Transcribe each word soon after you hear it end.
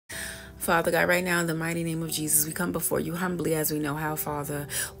Father God, right now in the mighty name of Jesus, we come before you humbly as we know how, Father.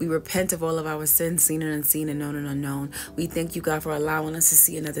 We repent of all of our sins, seen and unseen and known and unknown. We thank you, God, for allowing us to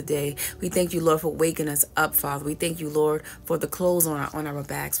see another day. We thank you, Lord, for waking us up, Father. We thank you, Lord, for the clothes on our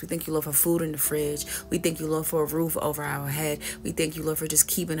backs. We thank you, Lord, for food in the fridge. We thank you, Lord, for a roof over our head. We thank you, Lord, for just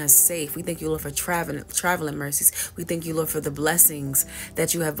keeping us safe. We thank you, Lord, for traveling mercies. We thank you, Lord, for the blessings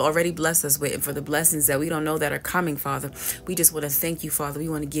that you have already blessed us with and for the blessings that we don't know that are coming, Father. We just want to thank you, Father. We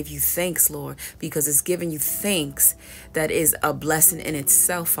want to give you thanks, Lord, because it's giving you thanks that is a blessing in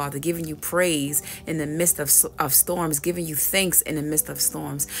itself, Father. Giving you praise in the midst of storms, giving you thanks in the midst of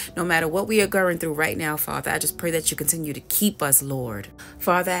storms. No matter what we are going through right now, Father, I just pray that you continue to keep us, Lord.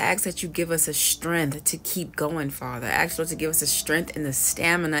 Father, I ask that you give us a strength to keep going, Father. I ask, Lord, to give us a strength and the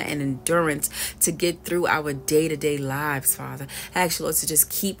stamina and endurance to get through our day-to-day lives, Father. I ask, Lord, to just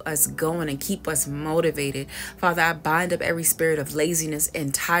keep us going and keep us motivated. Father, I bind up every spirit of laziness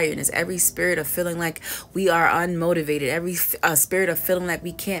and tiredness, every spirit of feeling like we are unmotivated, every spirit of feeling like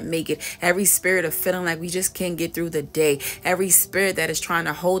we can't make it, every spirit of feeling like we just can't get through the day, every spirit that is trying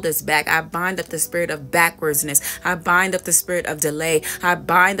to hold us back. I bind up the spirit of backwardsness. I bind up the spirit of delay. I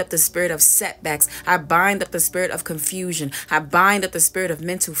bind up the spirit of setbacks. I bind up the spirit of confusion. I bind up the spirit of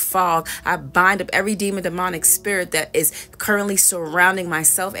mental fog. I bind up every demonic spirit that is currently surrounding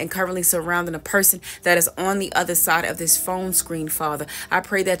myself and currently surrounding a person that is on the other side of this phone screen, Father. I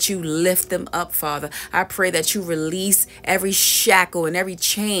pray that you lift them up, Father. I pray that you release every shackle and every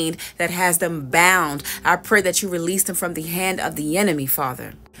chain that has them bound. I pray that you release them from the hand of the enemy,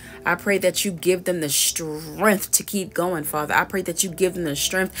 Father. I pray that you give them the strength to keep going, Father. I pray that you give them the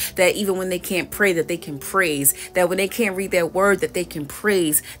strength that even when they can't pray, that they can praise, that when they can't read their word, that they can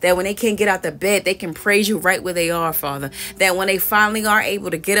praise, that when they can't get out the bed, they can praise you right where they are, Father. That when they finally are able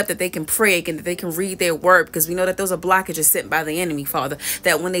to get up, that they can pray again, that they can read their word, because we know that those are blockages sent by the enemy, Father.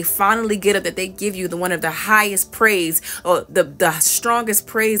 That when they finally get up, that they give you the one of the highest praise or the strongest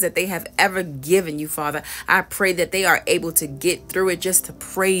praise that they have ever given you, Father. I pray that they are able to get through it just to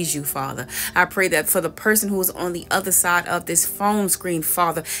praise you, Father. I pray that for the person who is on the other side of this phone screen,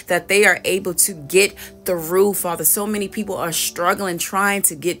 Father, that they are able to get through, Father. So many people are struggling trying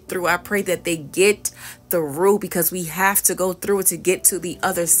to get through. I pray that they get through, because we have to go through it to get to the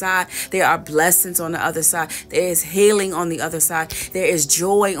other side. There are blessings on the other side. There is healing on the other side. There is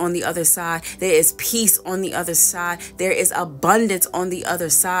joy on the other side. There is peace on the other side. There is abundance on the other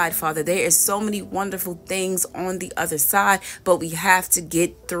side, Father. There is so many wonderful things on the other side, but we have to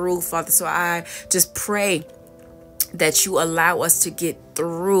get through, Father. So I just pray that you allow us to get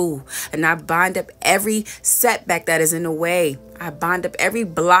through, and I bind up every setback that is in the way. I bind up every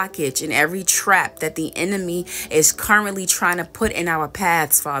blockage and every trap that the enemy is currently trying to put in our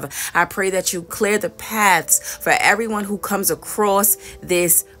paths, Father. I pray that you clear the paths for everyone who comes across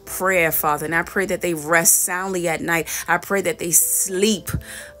this prayer, Father. And I pray that they rest soundly at night. I pray that they sleep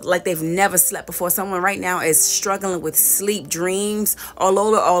like they've never slept before. Someone right now is struggling with sleep, dreams all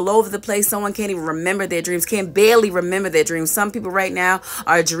over the place. Someone can't even remember their dreams, can't barely remember their dreams. Some people right now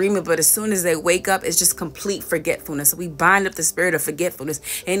are dreaming, but as soon as they wake up, it's just complete forgetfulness. So we bind up the spirit of forgetfulness.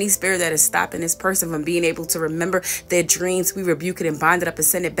 Any spirit that is stopping this person from being able to remember their dreams, we rebuke it and bind it up and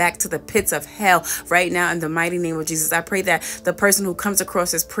send it back to the pits of hell right now in the mighty name of Jesus. I pray that the person who comes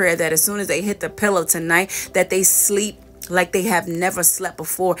across this prayer, that as soon as they hit the pillow tonight, that they sleep like they have never slept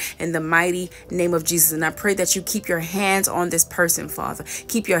before in the mighty name of Jesus. And I pray that you keep your hands on this person, Father.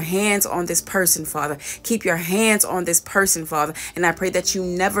 Keep your hands on this person, Father. Keep your hands on this person, Father. And I pray that you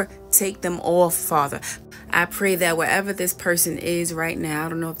never take them off, Father. I pray that wherever this person is right now, I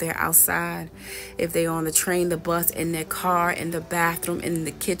don't know if they're outside, if they're on the train, the bus, in their car, in the bathroom, in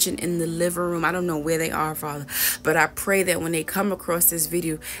the kitchen, in the living room, I don't know where they are, Father. But I pray that when they come across this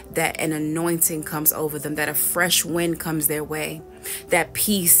video, that an anointing comes over them, that a fresh wind comes their way, that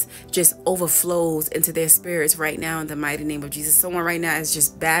peace just overflows into their spirits right now in the mighty name of Jesus. Someone right now is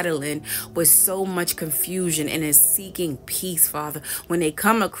just battling with so much confusion and is seeking peace, Father. When they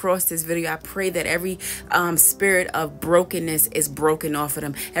come across this video, I pray that every spirit of brokenness is broken off of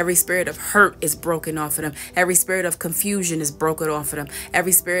them. Every spirit of hurt is broken off of them. Every spirit of confusion is broken off of them.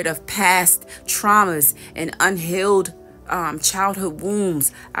 Every spirit of past traumas and unhealed childhood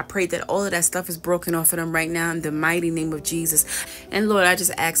wounds, I pray that all of that stuff is broken off of them right now in the mighty name of Jesus. And Lord, I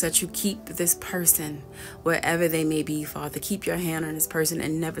just ask that you keep this person wherever they may be, Father. Keep your hand on this person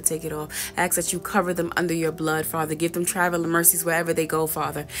and never take it off. I ask that you cover them under your blood, Father. Give them traveling mercies wherever they go,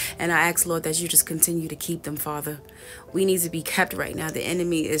 Father. And I ask, Lord, that you just continue to keep them, Father. We need to be kept right now. The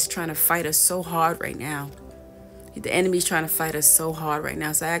enemy is trying to fight us so hard right now. The enemy's trying to fight us so hard right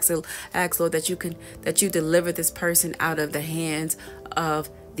now. So I ask, Lord, that you deliver this person out of the hands of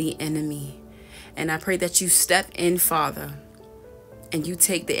the enemy. And I pray that you step in, Father, and you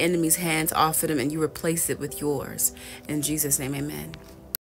take the enemy's hands off of them and you replace it with yours. In Jesus' name, amen.